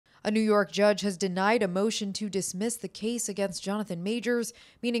A New York judge has denied a motion to dismiss the case against Jonathan Majors,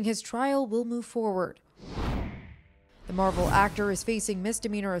 meaning his trial will move forward. The Marvel actor is facing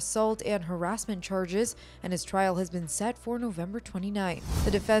misdemeanor assault and harassment charges, and his trial has been set for November 29. The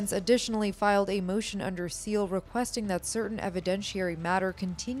defense additionally filed a motion under seal requesting that certain evidentiary matter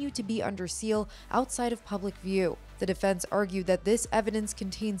continue to be under seal outside of public view. The defense argued that this evidence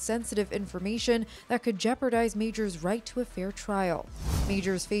contains sensitive information that could jeopardize Majors' right to a fair trial.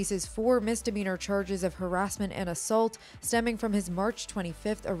 Majors faces 4 misdemeanor charges of harassment and assault stemming from his March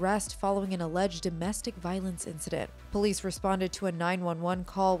 25th arrest following an alleged domestic violence incident. Police responded to a 911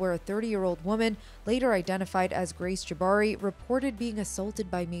 call where a 30-year-old woman, later identified as Grace Jabari, reported being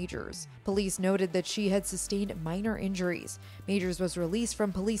assaulted by Majors. Police noted that she had sustained minor injuries. Majors was released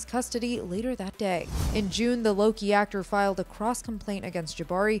from police custody later that day. In June, the Loki actor filed a cross-complaint against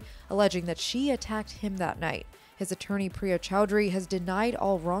Jabari, alleging that she attacked him that night. His attorney Priya Chowdhury has denied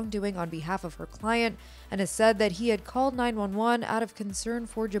all wrongdoing on behalf of her client and has said that he had called 911 out of concern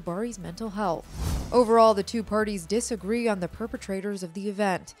for Jabari's mental health. Overall, the two parties disagree on the perpetrators of the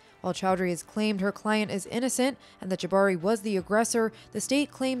event. While Chowdhury has claimed her client is innocent and that Jabari was the aggressor, the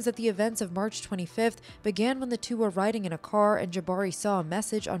state claims that the events of March 25th began when the two were riding in a car and Jabari saw a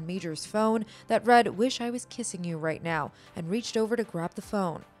message on Majors' phone that read, "Wish I was kissing you right now," and reached over to grab the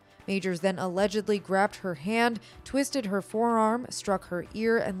phone. Majors then allegedly grabbed her hand, twisted her forearm, struck her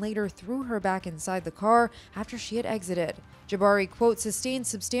ear, and later threw her back inside the car after she had exited. Jabari, quote, sustained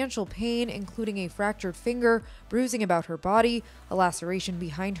substantial pain, including a fractured finger, bruising about her body, a laceration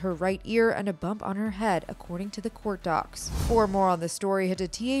behind her right ear, and a bump on her head, according to the court docs. For more on this story, head to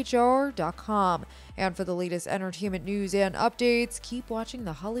THR.com. And for the latest entertainment news and updates, keep watching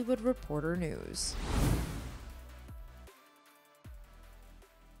the Hollywood Reporter News.